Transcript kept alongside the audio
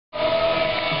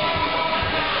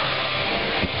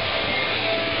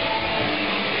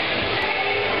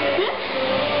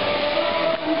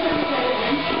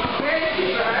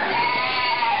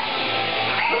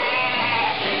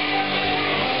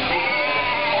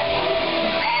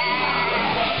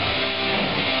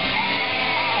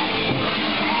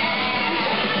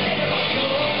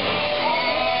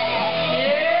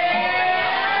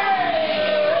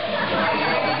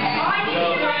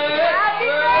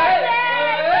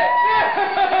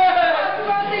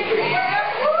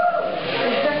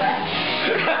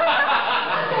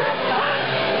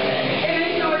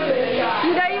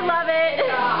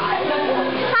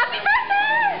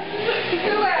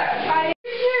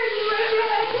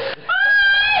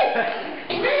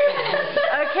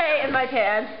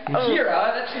pants. Oh.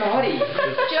 Kira, that's naughty.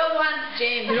 Jill wants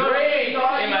James. Drink in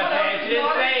my pants. You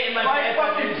didn't say in my pants.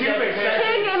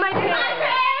 King in my pants.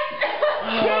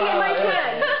 King in my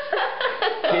pants.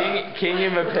 King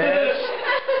in my pants.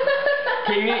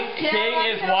 King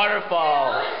is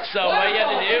waterfall. So what you have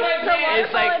to do is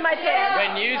like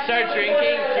when you start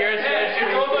drinking, Kira starts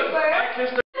drinking.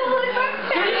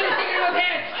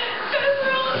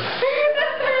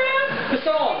 The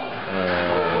song.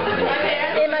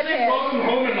 In my pants.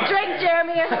 Drink,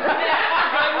 Jeremy. In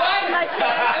my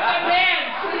pants.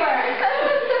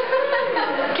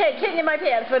 Okay, King in my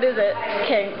pants. What is it?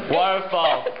 King.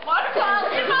 Waterfall.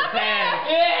 Waterfall in my pants.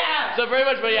 Yeah. So pretty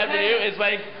much what you have to do is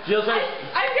like Jill starts.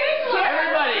 I'm getting close.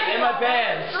 Everybody in my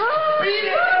pants. Beat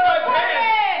it in my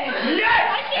pants.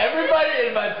 Yes.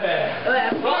 Everybody in my pants.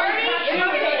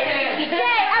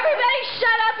 Okay, everybody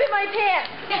shut up in my pants.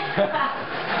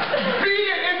 Beat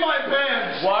it in my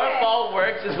pants. Waterfall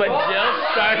works is when Jill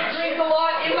starts. Drink a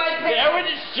lot in my pants. Everyone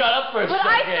just shut up for a When second.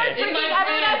 I start drinking,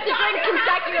 everyone has to drink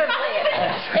consecutively.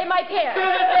 In my pants.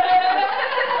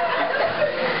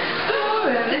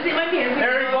 This is my pants.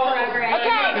 Harry Potter.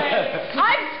 Okay,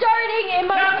 I'm starting in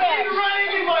my pants.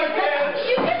 Running in my pants.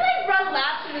 You can like run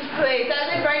laps in this place. I was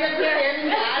like right up here and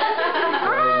that.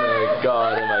 Oh my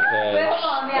god, in my pants. Wait, hold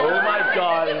on, man. Oh my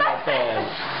god, in my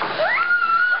pants.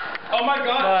 Oh my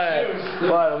god.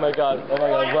 What? Oh my god. Oh my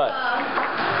god. What?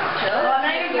 Well, I'm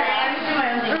not even playing. I'm just doing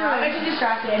my own thing now. I'm actually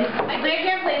distracted. I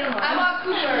can't play no more. I'm off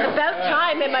Cooper. About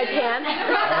time in my pants.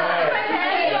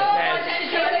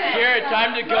 Here,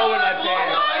 time to go in my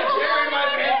pants.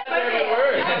 Every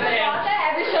word.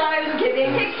 Every shot I was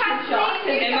giving.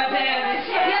 In my pants.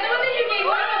 Yeah, the one that you gave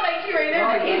one was like two right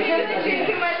there. But give me the drink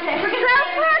in my pants. In my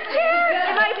pants.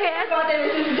 I thought that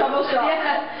was just a double shot.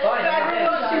 Yeah. So I really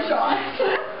want 2 shots.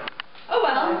 Oh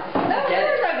well. That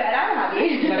was not bad. I'm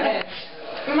happy. My pants.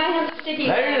 My hands are sticky.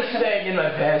 Now you're just staying in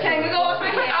my pants. Can we go wash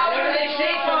my hands? Oh, what do they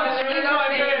say? In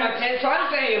my pants. Try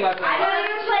to say in my I pants. don't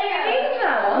even play your game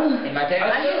though. In my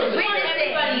pants.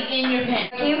 Everybody in your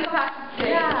pants. Can you come back?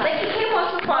 Yeah. Like, you can't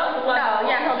watch the front of the No,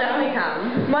 yeah, he'll definitely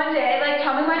come. Monday, like,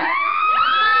 tell me when.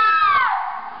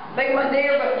 Like, Monday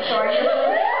or sorry. And then,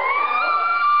 like,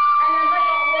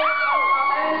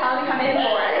 I'll tell him to come in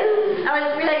for it. I would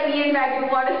just be like, me and Maggie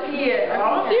want to see it.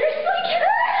 Seriously?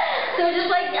 So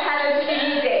just, like, had a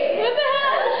shitty day. What the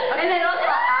hell? And then I'll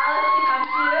tell Alice to come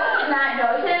to you, and Matt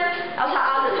knows him. I'll tell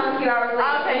Alice to come a few hours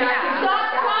later. Okay, yeah.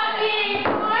 Stop talking!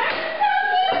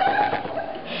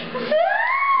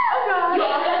 You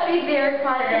all have to be very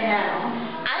quiet right now.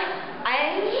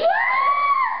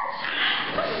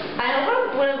 I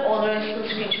hope when I'm older and still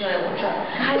screech when I won't try.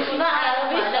 I'm not out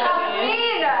of my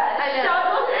mean! Shut up!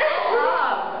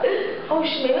 Oh,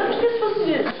 maybe I'm just supposed to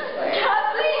do this.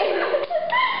 Kathleen!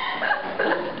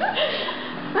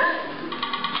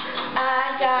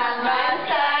 I got my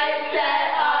sights set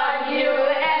on you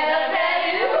and I'm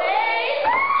ready to wait.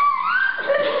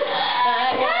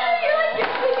 I got you like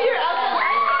this with your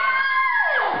outside.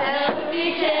 Never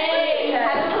be changed.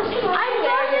 I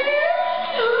love you.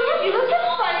 You look so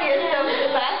funny yourself in the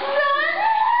last one.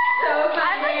 So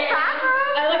funny.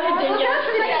 I look ridiculous.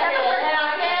 And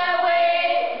I can't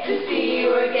wait to see you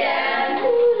again.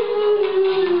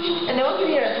 And no one can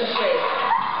hear us. It's great.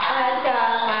 I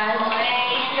got my way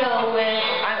going.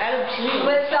 I'm out of tune.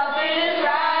 But something is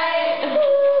right.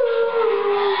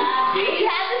 He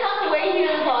had this on the way he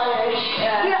was on it.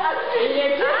 Yeah. I'm singing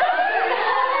it too.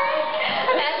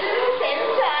 Imagine at the same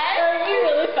time.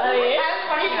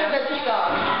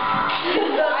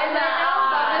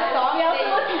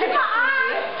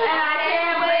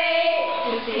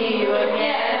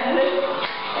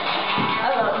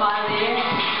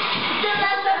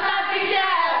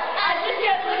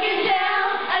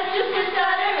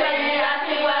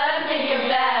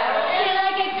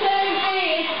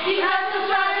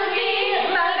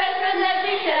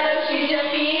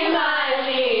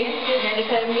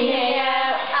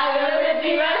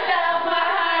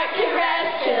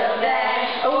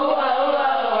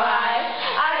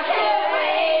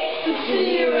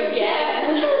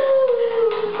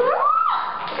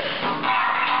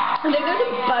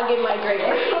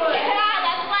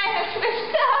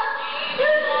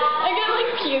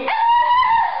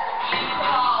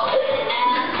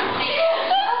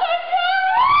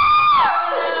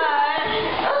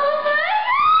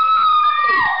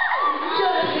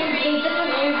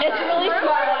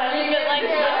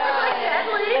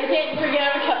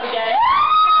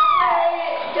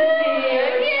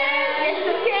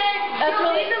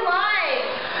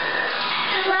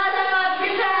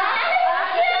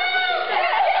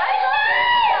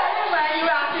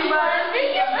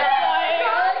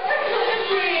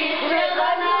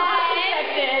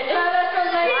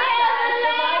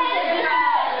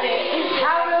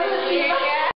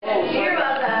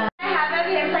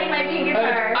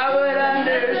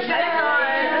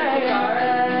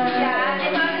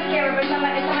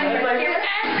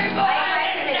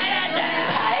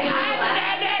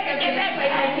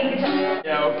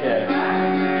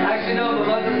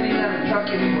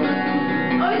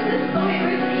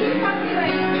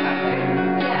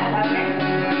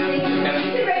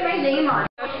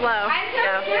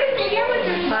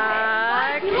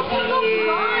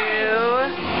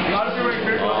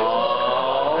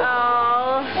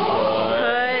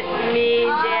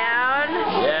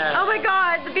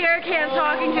 man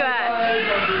talking to us.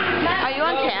 Are you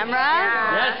on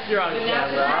camera? Yes, you're on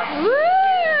camera. Woo!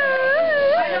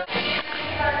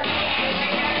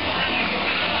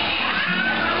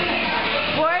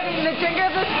 Warning, the drinker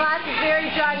of this glass is very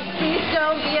drunk. Please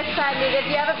don't be offended. If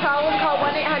you have a problem, call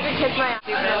 1-800-KISS-MY-ASS.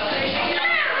 Oh,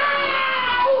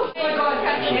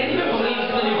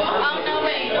 no,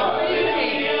 wait.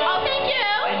 Oh, thank you.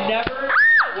 I never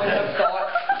would have thought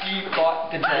he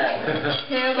bought the dog.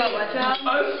 Here, go, watch out.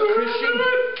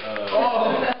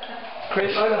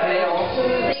 Christian Bale.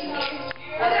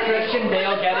 Christian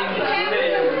Bale getting the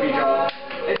movie job.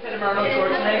 Instead of Arnold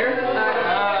Schwarzenegger.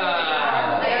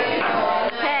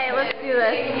 Hey, let's do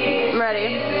this. I'm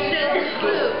ready.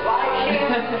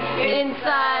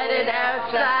 Inside and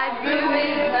outside,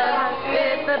 moving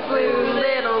with the blue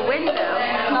little window.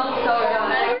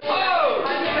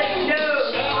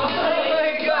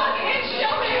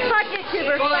 Fuck it,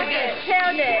 Cooper, fuck it.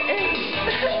 Pound it.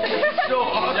 So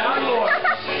hot. Down more.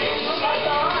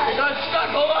 It got stuck,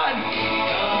 hold on.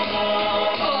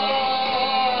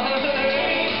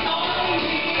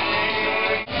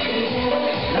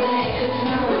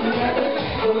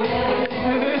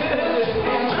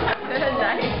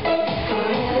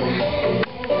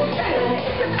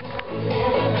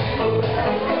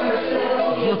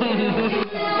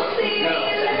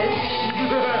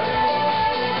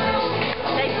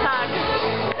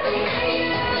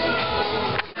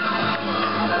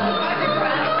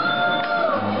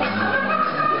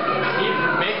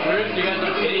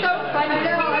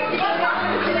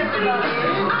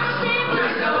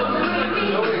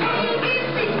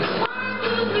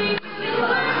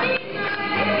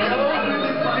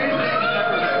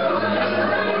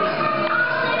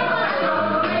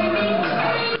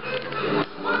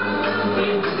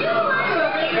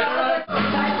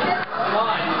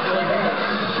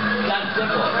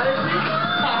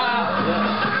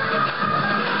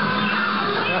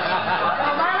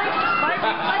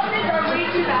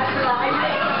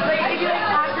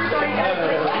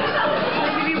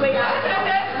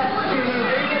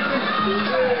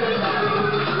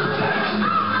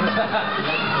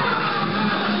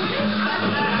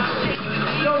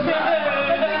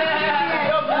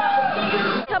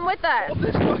 Come with us. Oh,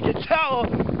 this fucking towel.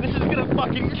 This is gonna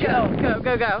fucking kill. Go,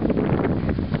 go, go.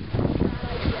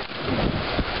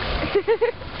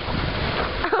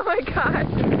 Oh my god.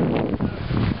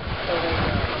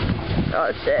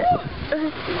 Oh shit.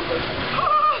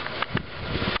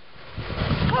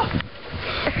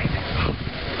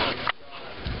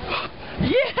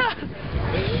 Yeah.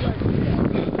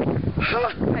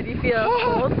 How do you feel?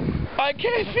 Cold? I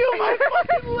can't feel my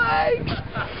fucking legs.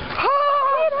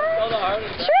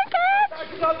 Trick it!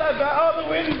 It's not that bad. Oh, the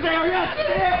wind's there.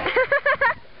 Yes.